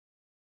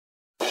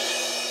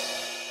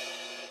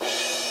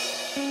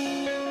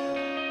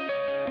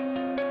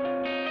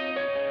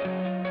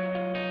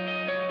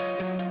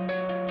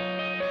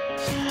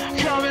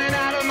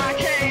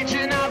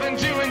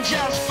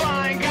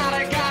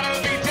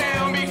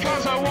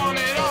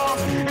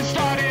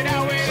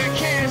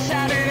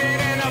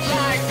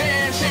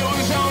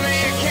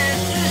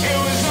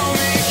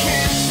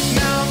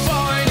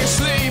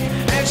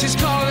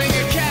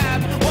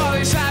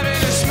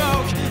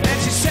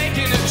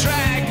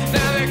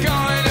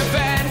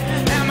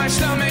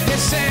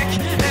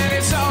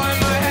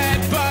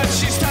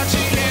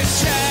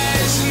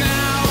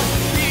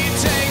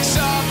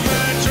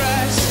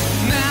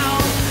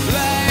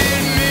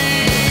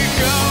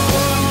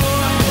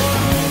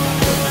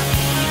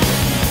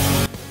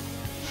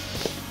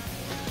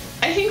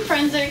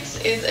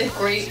Forensics is a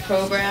great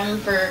program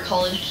for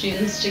college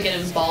students to get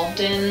involved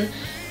in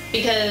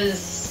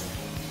because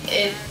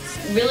it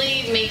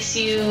really makes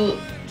you,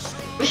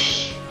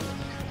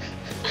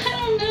 I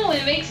don't know,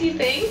 it makes you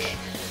think,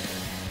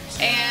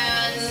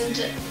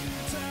 and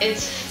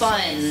it's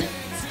fun.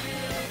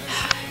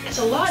 It's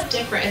a lot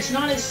different. It's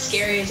not as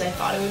scary as I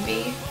thought it would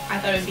be. I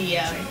thought it would be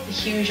a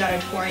huge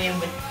auditorium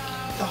with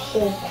the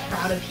whole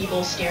crowd of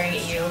people staring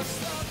at you.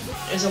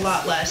 It was a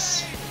lot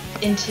less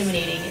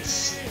intimidating.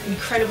 It's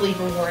incredibly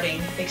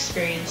rewarding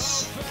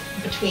experience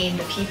between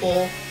the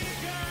people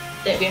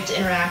that we have to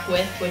interact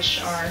with,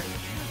 which are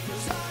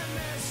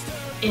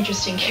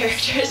interesting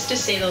characters to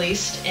say the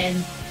least,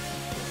 and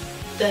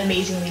the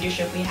amazing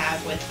leadership we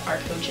have with our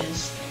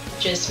coaches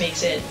just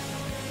makes it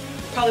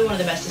probably one of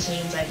the best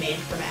decisions I've made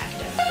for my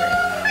academic career.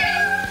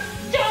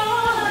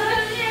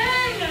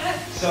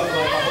 So like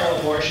the whole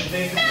abortion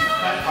thing,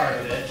 that part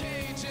of it,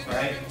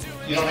 right?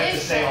 You don't have to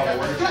say all the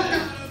words.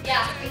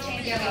 Yeah, we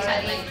changed it.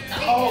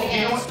 Oh,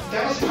 you know what?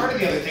 That was part of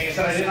the other thing, is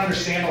that I didn't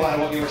understand a lot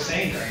of what you were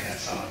saying during that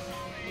song.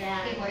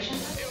 Yeah. The abortion?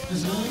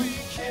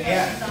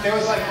 Yeah, there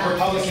was like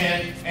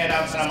Republican, and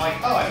I'm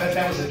like, oh, I bet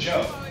that was a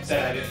joke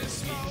that I didn't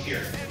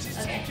hear.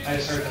 Okay. I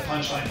just heard the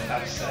punchline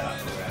that was set up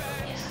or whatever.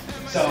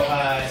 So,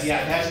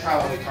 yeah, that's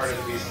probably part of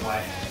the reason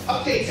why.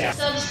 Update that.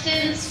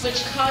 Substance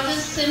which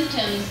causes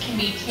symptoms can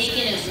be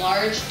taken in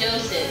large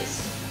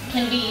doses,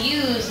 can be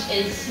used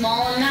in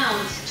small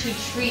amounts to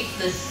treat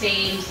the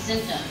same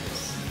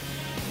symptoms.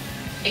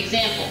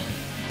 Example,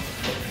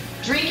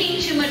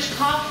 drinking too much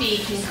coffee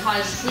can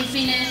cause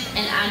sleepiness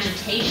and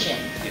agitation.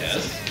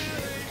 Yes.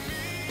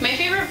 My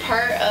favorite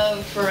part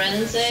of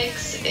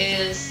forensics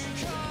is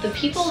the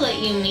people that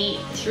you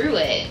meet through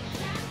it.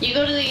 You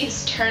go to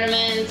these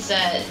tournaments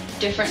at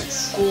different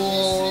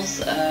schools,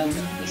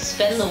 you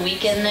spend the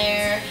weekend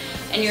there,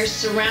 and you're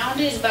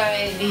surrounded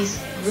by these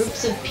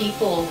groups of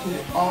people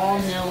who all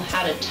know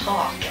how to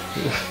talk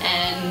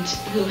and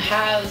who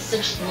have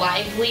such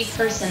lively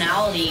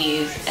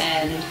personalities,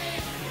 and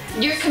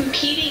you're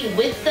competing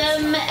with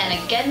them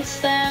and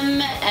against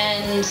them,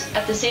 and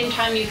at the same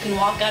time you can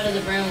walk out of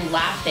the room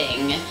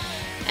laughing,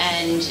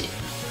 and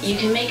you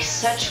can make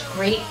such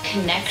great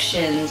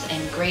connections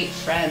and great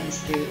friends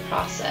through the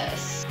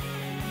process.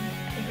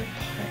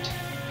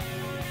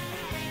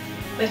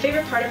 My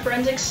favorite part of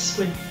forensics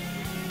would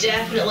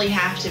definitely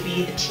have to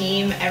be the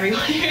team,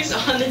 everyone who's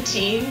on the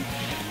team,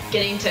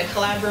 getting to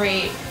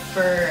collaborate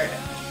for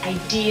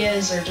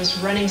ideas or just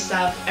running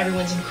stuff.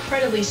 Everyone's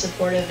incredibly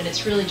supportive, and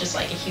it's really just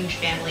like a huge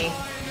family,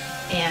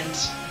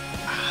 and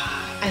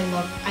I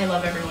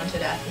love everyone to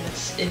death, and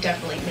it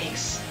definitely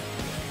makes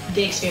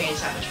the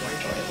experience that much more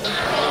enjoyable.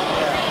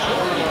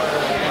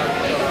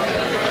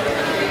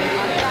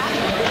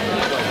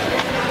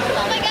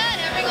 Oh my god,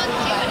 everyone's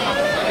doing it.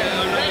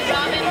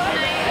 Ramen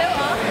tonight.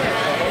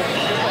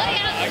 Oh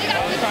yeah, we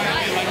got this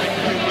right.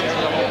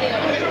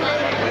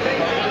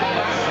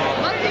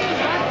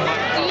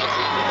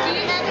 Do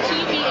you have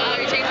TV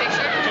or take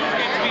picture?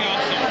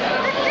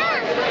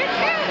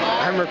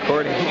 I'm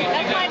recording.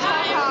 That's my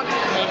Tomahawk.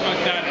 That's what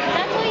you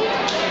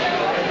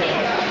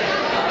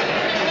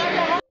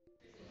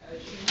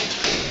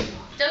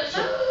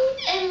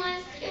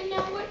unless you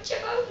know what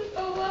you're voting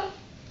for.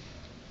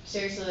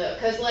 Seriously though,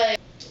 cause like...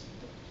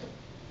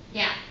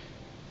 Yeah.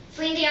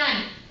 Celine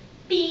Dion.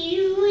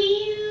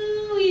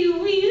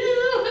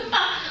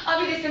 I'll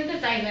be the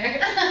synthesizer.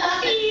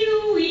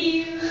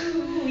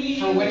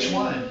 For which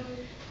one?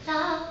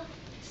 Love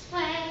is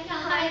when I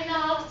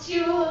loved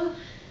you.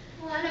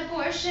 One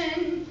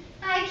abortion,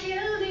 I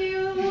killed you.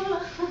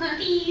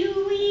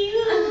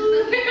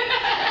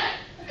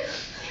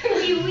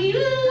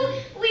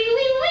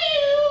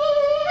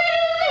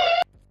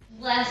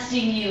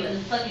 Blasting you in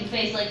the fucking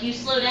face, like you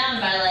slow down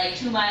by like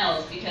 2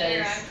 miles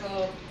because...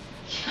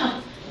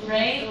 Yeah,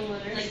 right?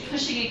 Like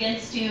pushing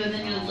against you, and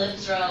then your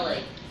lips are all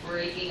like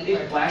breaking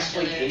apart.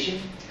 Blaxploitation?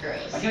 It's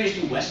gross. Why can't we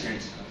just do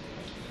westerns?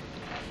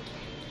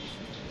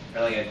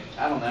 Or like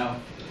I don't know.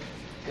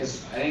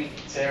 Because I think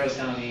Sarah was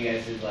telling me you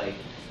guys did like,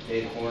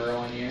 they did horror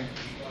one year.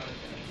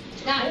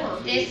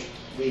 Not this,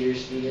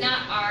 Leaders theater.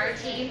 not our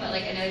team, but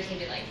like another team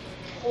did like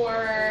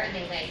horror, and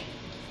they like...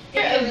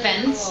 Favorite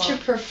events to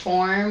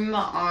perform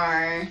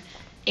are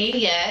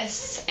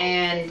ADS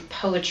and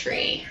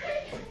poetry.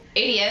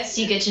 ADS,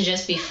 you get to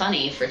just be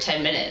funny for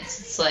 10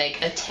 minutes. It's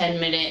like a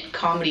 10-minute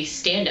comedy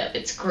stand-up.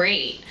 It's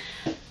great.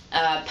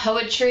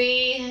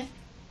 Poetry,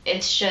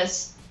 it's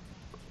just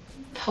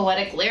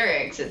poetic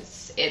lyrics.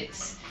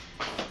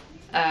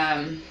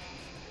 I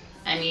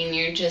mean,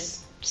 you're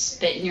just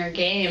spitting your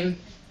game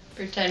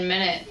for 10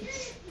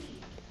 minutes.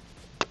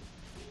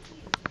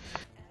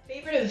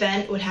 Favorite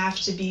event would have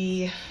to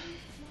be,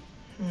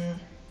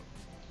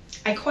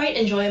 I quite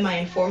enjoy my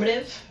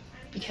informative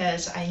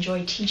because I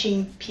enjoy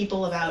teaching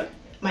people about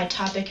my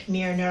topic,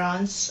 mirror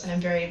neurons, and I'm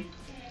very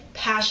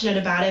passionate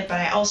about it, but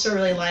I also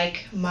really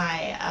like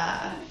my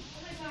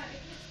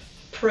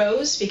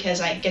prose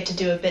because I get to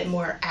do a bit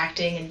more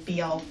acting and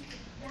be all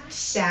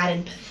sad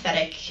and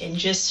pathetic, and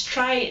just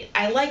try.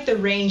 I like the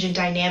range and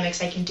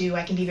dynamics I can do.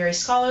 I can be very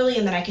scholarly,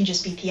 and then I can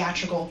just be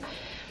theatrical,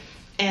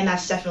 and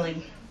that's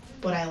definitely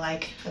what I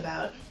like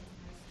about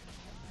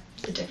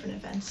the different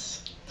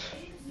events.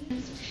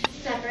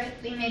 Separate,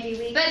 we may be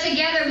weak, but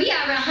together we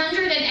are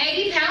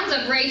 180 pounds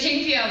of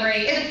raging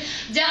fury.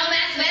 Don't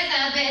mess with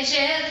the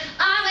bitches,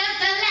 or with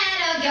the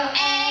lead of your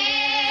ass.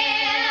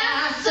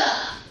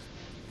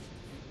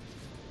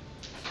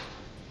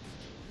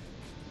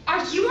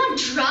 Are you on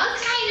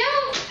drugs? I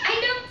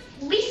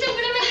know. Lisa,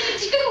 what am I gonna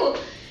do?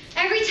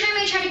 Every time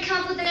I try to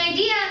come up with an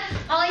idea,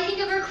 all I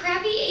think of are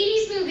crappy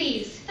 80s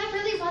movies. That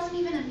really wasn't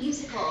even a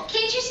musical.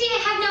 Can't you see I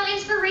have no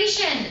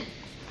inspiration?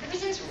 Ever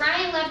since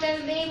Ryan left, I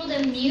haven't been able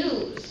to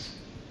muse.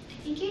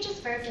 I think you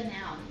just burped a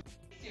noun.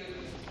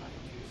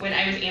 When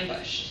I was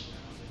ambushed,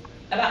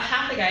 about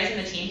half the guys in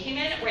the team came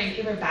in wearing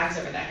paper bags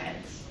over their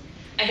heads.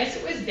 I guess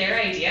it was their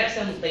idea of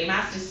some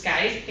lame-ass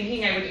disguise,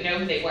 thinking I wouldn't know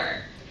who they were.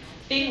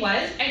 Thing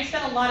was, I'd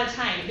spent a lot of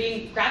time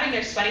grabbing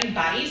their sweating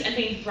bodies and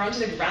being thrown to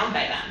the ground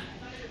by them.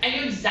 I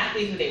knew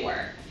exactly who they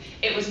were.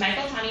 It was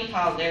Michael, Tommy,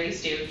 Paul, Larry,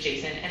 Stu,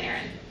 Jason, and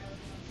Aaron.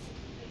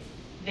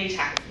 They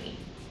tackled me.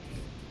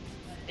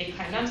 They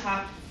climbed on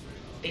top.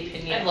 They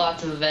pinned me I have up.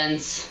 lots of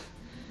events.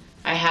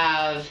 I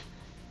have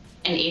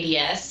an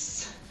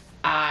ADS.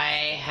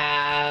 I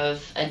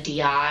have a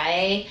DI.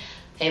 I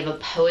have a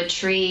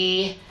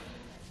poetry.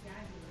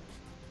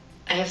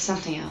 I have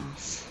something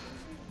else.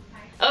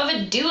 Oh, I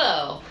have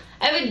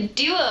a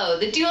duo.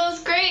 The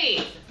duo's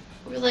great.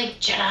 We're like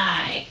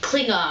Jedi,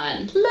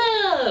 Klingon,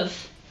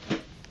 love.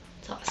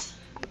 It's awesome.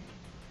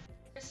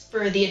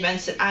 For the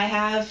events that I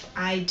have,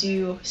 I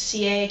do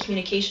CA,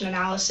 communication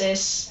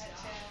analysis,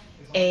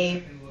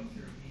 a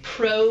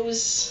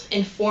prose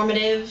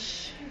informative,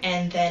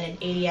 and then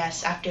an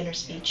ADS after dinner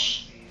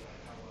speech.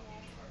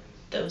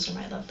 Those are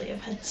my lovely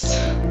events.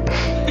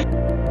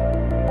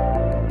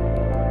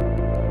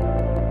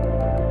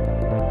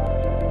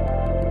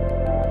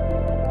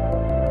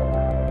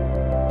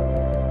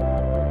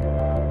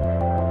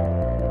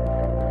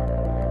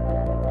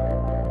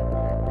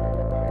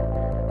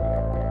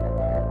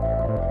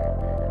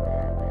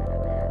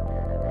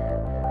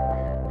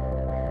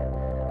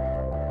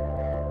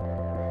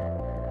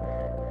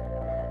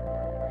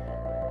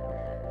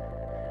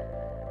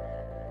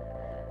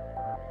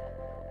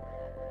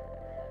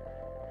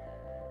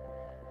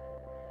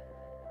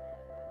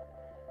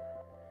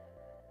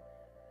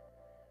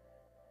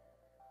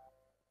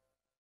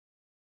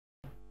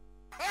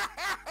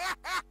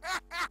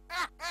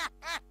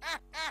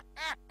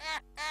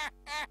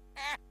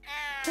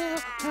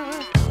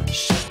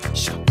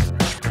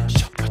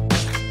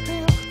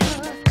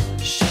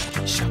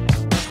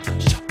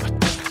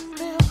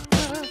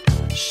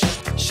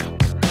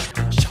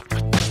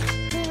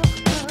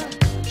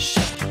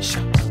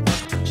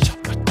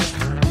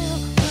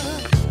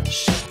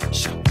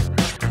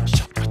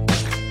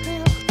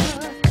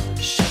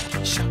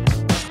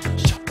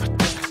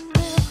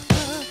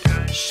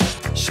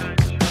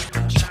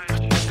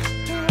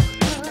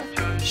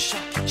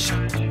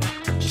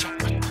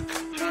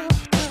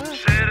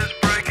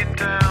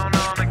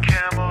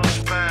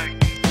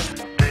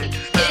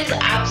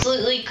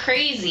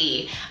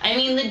 Crazy. I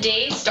mean, the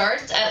day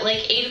starts at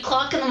like 8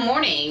 o'clock in the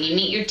morning. You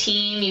meet your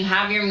team, you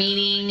have your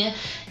meeting,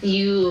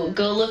 you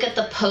go look at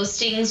the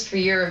postings for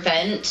your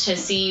event to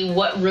see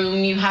what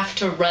room you have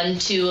to run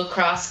to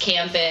across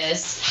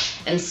campus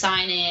and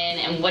sign in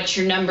and what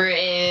your number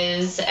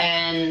is,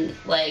 and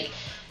like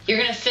you're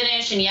gonna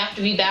finish and you have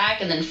to be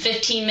back, and then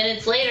 15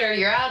 minutes later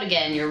you're out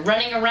again. You're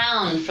running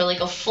around for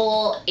like a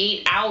full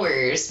 8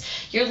 hours.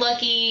 You're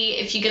lucky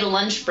if you get a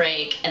lunch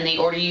break and they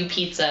order you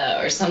pizza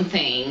or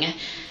something.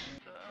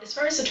 As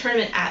far as the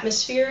tournament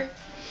atmosphere,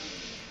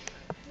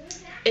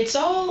 it's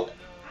all,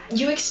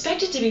 you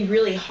expect it to be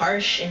really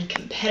harsh and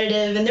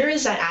competitive, and there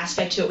is that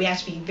aspect to it. We have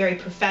to be very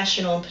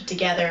professional and put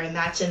together, and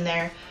that's in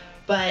there.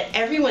 But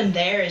everyone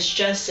there is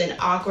just an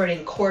awkward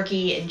and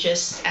quirky and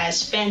just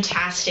as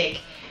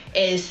fantastic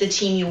as the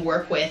team you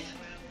work with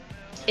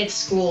at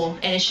school.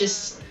 And it's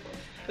just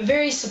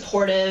very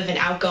supportive and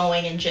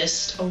outgoing and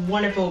just a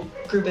wonderful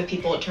group of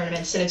people at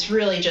tournaments. And it's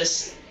really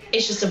just,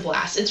 it's just a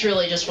blast. It's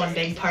really just one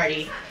big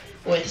party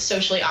with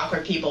socially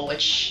awkward people,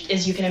 which,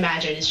 as you can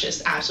imagine, is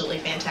just absolutely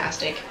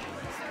fantastic.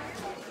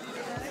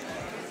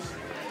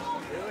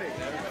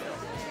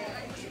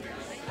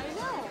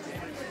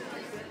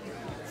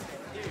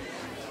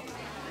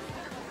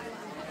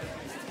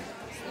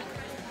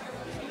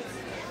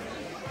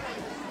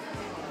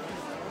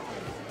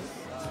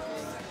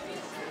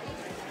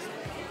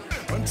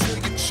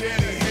 Until you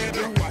chatty